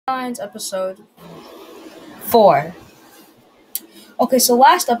Skylines episode 4. Okay, so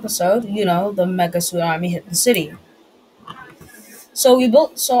last episode, the mega tsunami hit the city.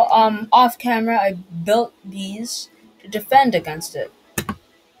 Off camera I built these to defend against it.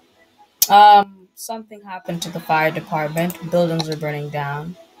 Something happened to the fire department. Buildings are burning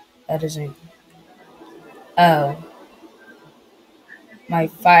down. That isn't. Oh, my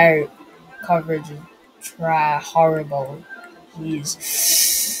fire coverage is horrible. Jeez.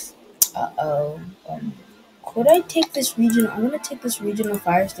 Uh-oh. Could I take this region? I'm gonna take this regional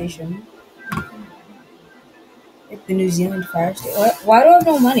fire station. Like the New Zealand fire station. Why do I have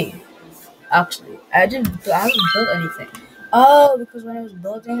no money? Actually, I haven't built anything. Oh, because when I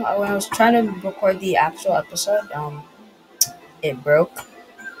was trying to record the actual episode, it broke.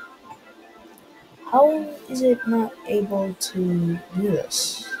 How is it not able to do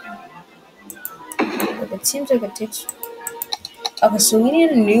this? Like, it seems like it takes. Okay, so we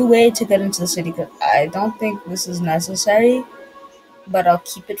need a new way to get into the city. Cause I don't think this is necessary, but I'll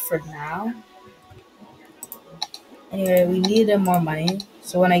keep it for now. Anyway, we need more money.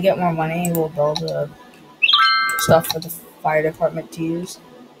 So when I get more money, we'll build stuff for the fire department to use.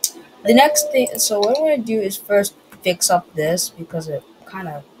 The next thing, so what I'm gonna do is first fix up this because it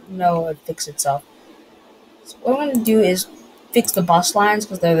it fixed itself. So what I'm gonna do is fix the bus lines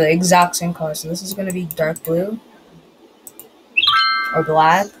because they're the exact same color. So this is gonna be dark blue or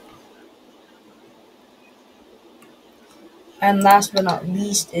black. And last but not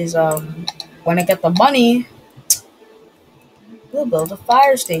least is when I get the money, we'll build a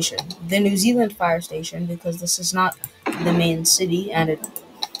fire station, the New Zealand fire station, because this is not the main city, and it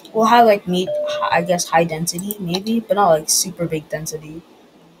will have high density, maybe, but not like super big density.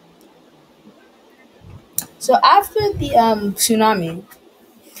 So after the tsunami,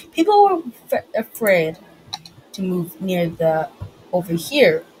 people were afraid to move over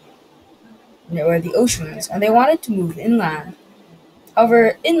here, near where the ocean is, and they wanted to move inland.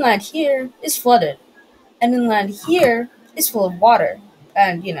 However, inland here is flooded, and inland here is full of water,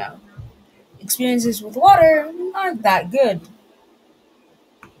 and experiences with water aren't that good.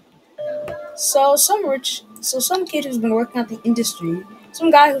 Some kid who's been working at the industry,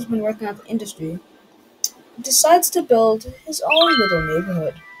 some guy who's been working at the industry, decides to build his own little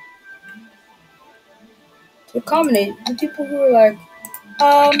neighborhood to accommodate the people who are like,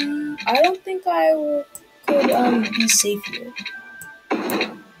 I don't think could be safe here.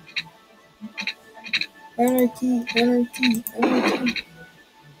 Anarchy, anarchy, anarchy.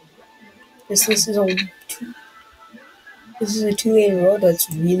 This is a two-lane road that's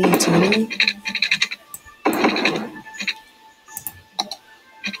really teeny.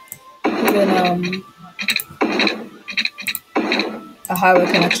 And then a highway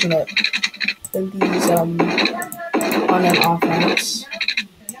connection that then these on and off ramps.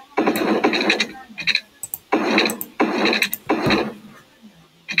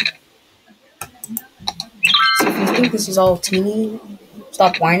 So if you think this is all teeny,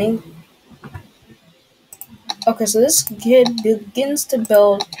 stop whining. Okay, so this kid begins to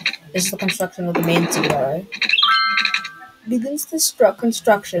build. This is the construction of the main city, right? Begins the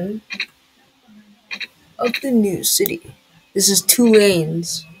construction of the new city. This is 2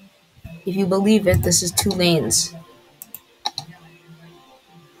 lanes. If you believe it, this is 2 lanes.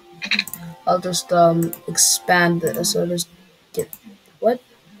 I'll just expand this. So just get what?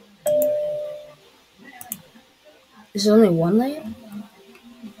 Is it only 1 lane?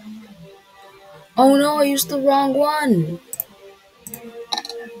 Oh no, I used the wrong one.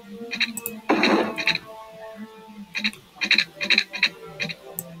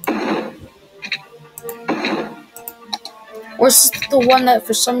 Or is this the one that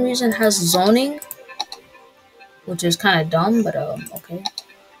for some reason has zoning? Which is kind of dumb, but okay.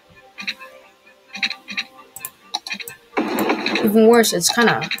 Even worse, it's kind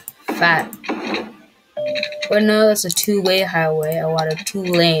of fat. But no, that's a 2-way highway. I want a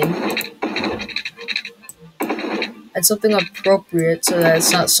 2-lane. And something appropriate so that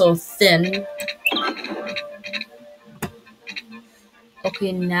it's not so thin.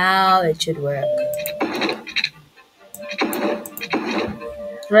 Okay, now it should work.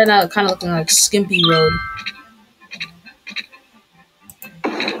 Right now, it's kind of looking like Skimpy Road.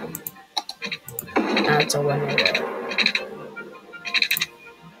 Now it's a one-way road.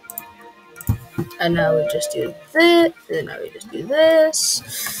 And now we just do this, and now we just do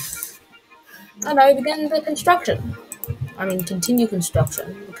this. And now we begin the construction. Continue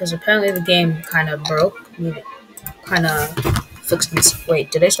construction, because apparently the game kind of broke. Kind of fixed this.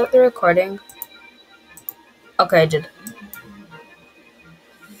 Wait, did I start the recording? Okay, I did.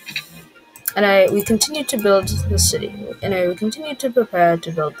 We continued to build the city, and we continued to prepare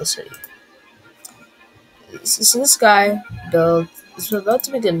to build the city. So this guy is about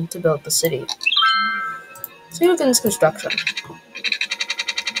to begin to build the city. So he begins construction.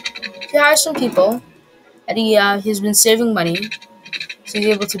 He hires some people, and he's been saving money, so he's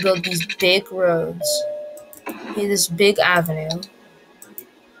able to build these big roads. He has this big avenue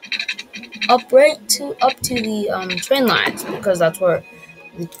up to the train lines, because that's where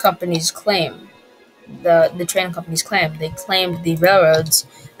the companies claim the train companies claim. They claimed the railroads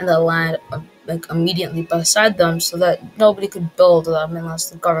and the land like immediately beside them, so that nobody could build them unless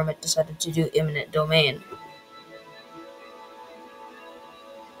the government decided to do eminent domain.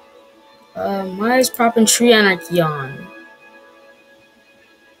 Why is Prop and Tree Anarchy on?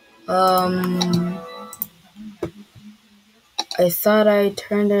 I thought I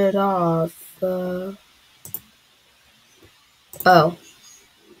turned it off. Oh.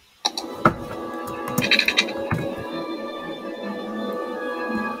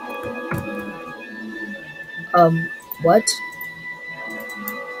 What?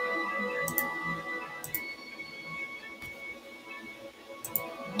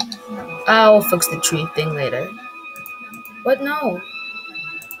 I'll fix the tree thing later. What? No.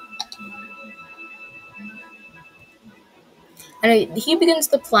 And he begins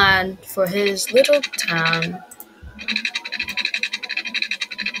the plan for his little town,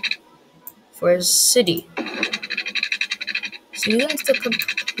 for his city. So he begins the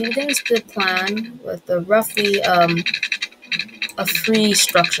plan with a roughly a free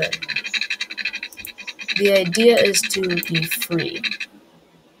structure. The idea is to be free.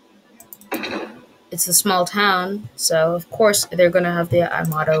 It's a small town, so of course they're gonna have the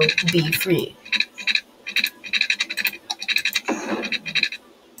motto "Be free."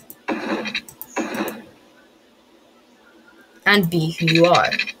 And be who you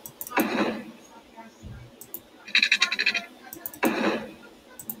are.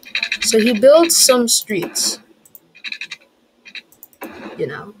 So he builds some streets, you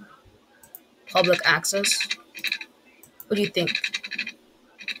know, public access. What do you think?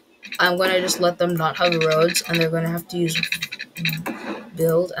 I'm gonna just let them not have roads, and they're gonna have to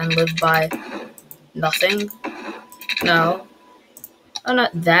build and live by nothing? No, I'm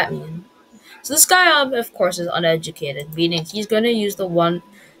not that mean. So this guy, of course, is uneducated, meaning he's gonna use that one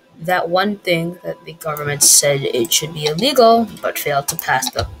thing that the government said it should be illegal, but failed to pass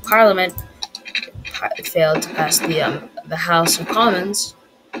the parliament, failed to pass the House of Commons.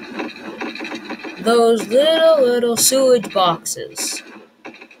 Those little sewage boxes.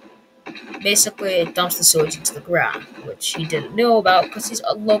 Basically, it dumps the sewage into the ground, which he didn't know about because he's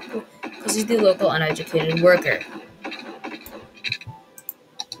the local uneducated worker.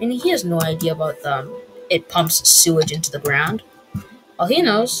 And he has no idea about it pumps sewage into the ground. All he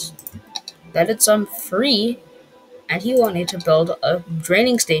knows that it's free, and he wanted to build a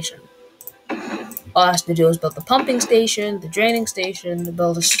draining station. All he has to do is build the pumping station, the draining station, to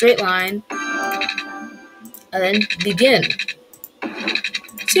build a straight line, and then begin.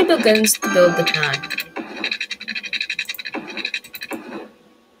 So he begins to build the town.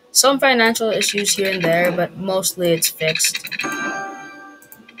 Some financial issues here and there, but mostly it's fixed.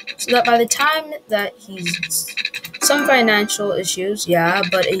 So that by the time that he's some financial issues, yeah,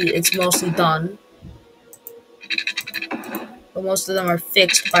 but it's mostly done. But most of them are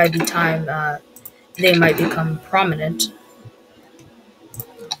fixed by the time they might become prominent.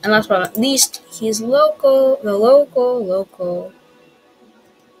 And last but not least, he's the local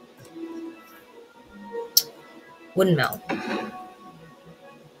windmill.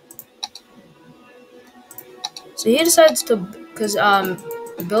 So he decides to, because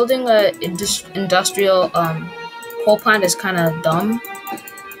building a industrial coal plant is kind of dumb.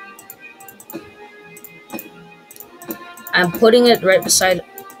 And putting it right beside,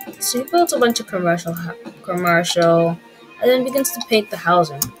 so he builds a bunch of commercial, and then begins to paint the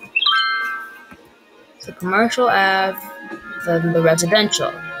housing. So commercial Ave, then the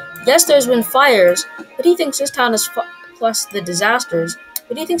residential. Yes, there's been fires, but he thinks this town is plus the disasters.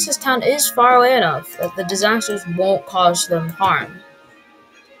 But he thinks this town is far away enough that the disasters won't cause them harm.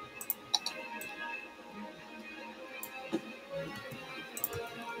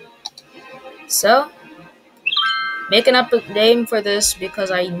 So, making up a name for this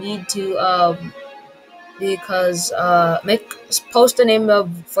because I need to post a name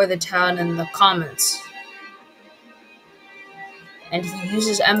for the town in the comments. And he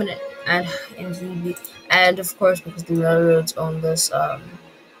uses eminent and of course, because the railroads own this,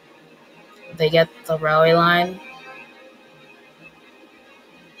 they get the railway line.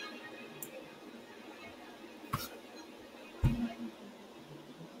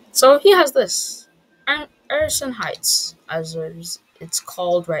 So he has this. And Erison Heights, as it's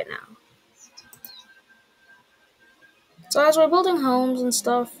called right now. So as we're building homes and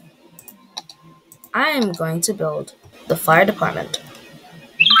stuff, I am going to build the fire department.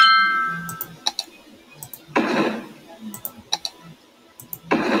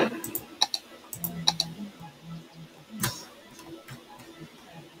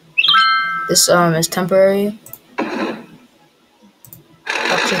 This is temporary.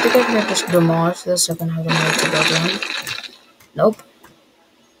 Actually, I think I can just demolish this so I can have the money to build one. Nope.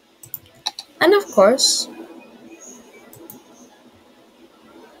 And of course,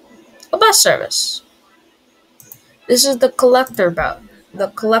 a bus service. This is the collector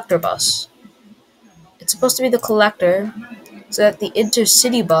bus. It's supposed to be the collector so that the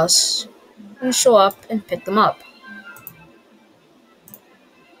intercity bus can show up and pick them up.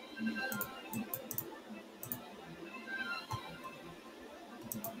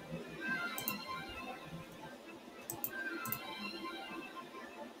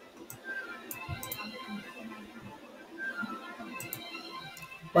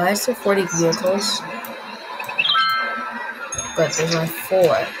 Why is there 40 vehicles? But there's only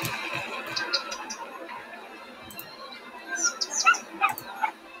 4.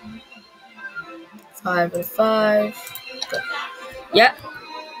 Five and 5. Good. Yeah.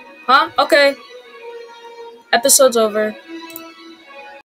 Huh? Okay. Episode's over.